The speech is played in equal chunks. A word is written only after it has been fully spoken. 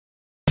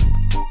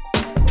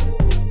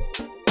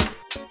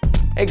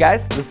Hey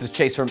guys, this is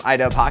Chase from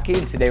iDub Hockey,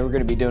 and today we're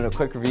going to be doing a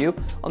quick review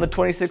on the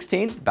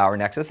 2016 Bauer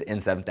Nexus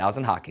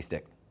N7000 hockey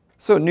stick.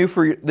 So new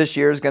for this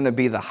year is going to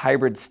be the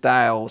hybrid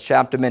style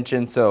shaft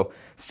dimension, so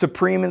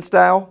supreme in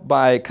style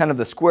by kind of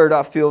the squared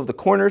off feel of the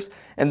corners,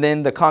 and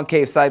then the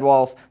concave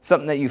sidewalls,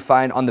 something that you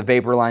find on the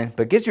Vapor line,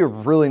 but gives you a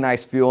really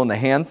nice feel in the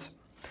hands.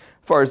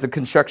 As far as the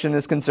construction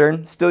is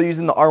concerned, still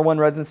using the R1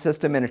 resin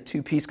system in a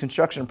two-piece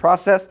construction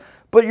process,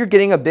 but you're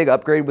getting a big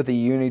upgrade with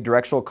the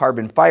unidirectional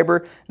carbon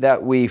fiber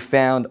that we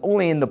found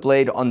only in the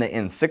blade on the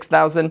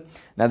N6000.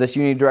 Now this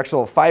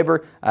unidirectional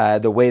fiber,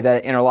 the way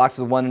that it interlocks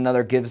with one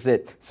another gives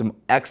it some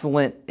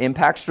excellent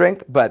impact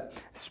strength, but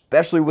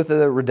especially with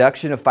the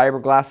reduction of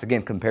fiberglass,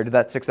 again, compared to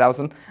that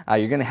 6000,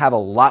 you're gonna have a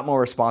lot more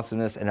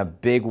responsiveness and a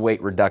big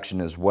weight reduction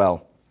as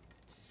well.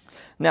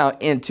 Now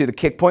into the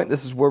kick point,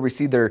 this is where we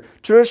see their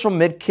traditional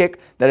mid kick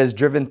that is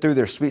driven through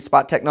their sweet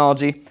spot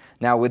technology.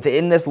 Now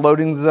within this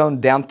loading zone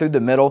down through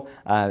the middle,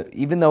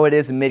 even though it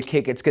is a mid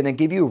kick, it's going to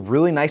give you a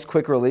really nice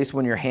quick release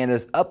when your hand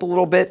is up a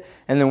little bit,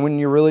 and then when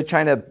you're really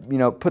trying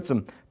to put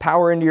some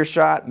power into your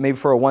shot, maybe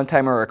for a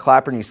one-timer or a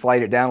clapper, and you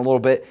slide it down a little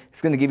bit,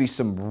 it's going to give you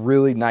some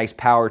really nice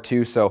power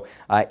too. So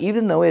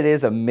even though it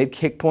is a mid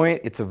kick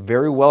point, it's a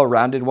very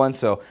well-rounded one,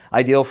 so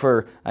ideal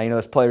for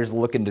those players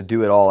looking to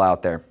do it all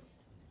out there.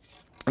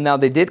 Now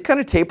they did kind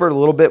of taper it a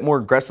little bit more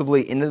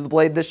aggressively into the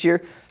blade this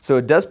year, so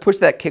it does push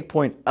that kick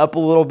point up a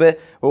little bit.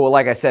 But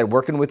like I said,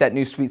 working with that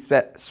new sweet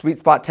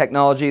spot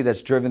technology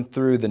that's driven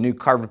through the new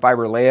carbon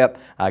fiber layup,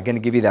 going to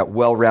give you that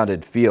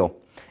well-rounded feel.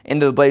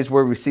 Into the blades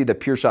where we see the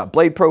Pure Shot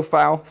blade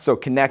profile, so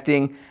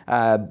connecting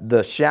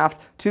the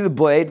shaft to the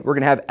blade, we're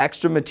going to have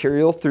extra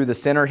material through the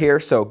center here,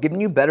 so giving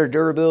you better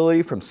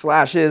durability from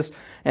slashes,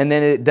 and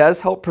then it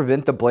does help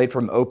prevent the blade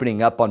from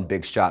opening up on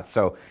big shots,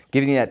 so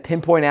giving you that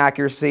pinpoint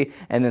accuracy,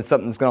 and then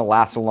something that's going to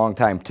last a long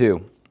time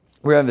too.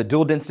 We have a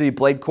dual density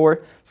blade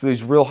core, so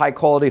these real high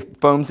quality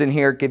foams in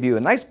here give you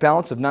a nice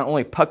balance of not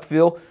only puck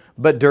feel,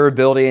 but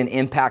durability and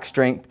impact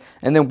strength.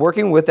 And then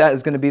working with that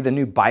is going to be the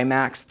new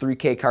BiMax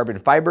 3K carbon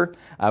fiber.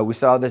 We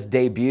saw this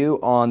debut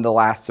on the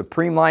last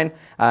Supreme line.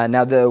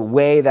 Now the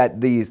way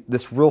that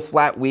this real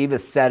flat weave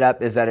is set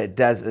up is that it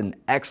does an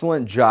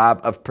excellent job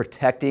of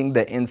protecting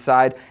the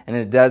inside, and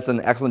it does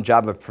an excellent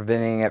job of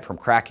preventing it from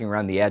cracking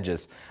around the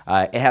edges.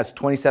 It has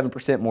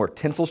 27% more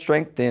tensile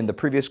strength than the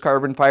previous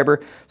carbon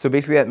fiber, so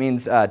basically that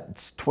means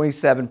it's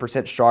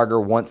 27% stronger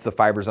once the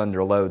fiber's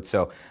under load.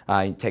 So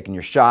taking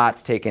your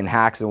shots, taking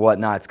hacks and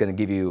whatnot, it's going to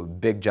give you a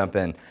big jump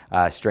in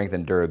strength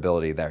and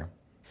durability there.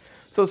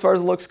 So as far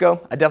as the looks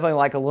go, I definitely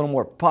like a little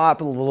more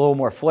pop, a little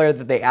more flair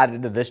that they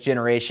added to this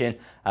generation,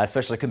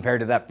 especially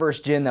compared to that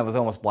first gen that was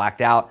almost blacked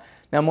out.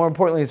 Now more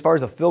importantly, as far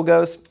as the feel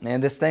goes,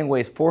 man, this thing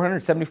weighs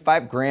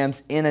 475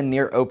 grams in a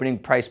near opening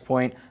price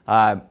point.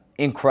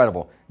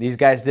 Incredible. These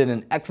guys did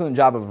an excellent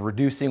job of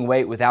reducing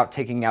weight without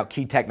taking out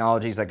key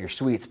technologies like your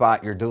sweet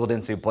spot, your dual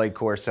density blade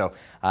core. So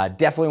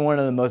definitely one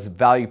of the most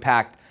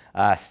value-packed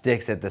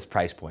sticks at this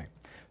price point.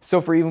 So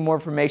for even more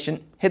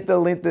information, hit the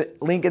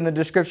link in the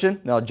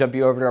description. That'll jump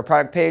you over to our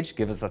product page.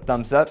 Give us a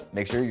thumbs up.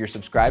 Make sure you're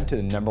subscribed to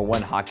the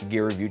 #1 hockey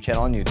gear review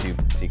channel on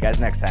YouTube. See you guys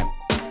next time.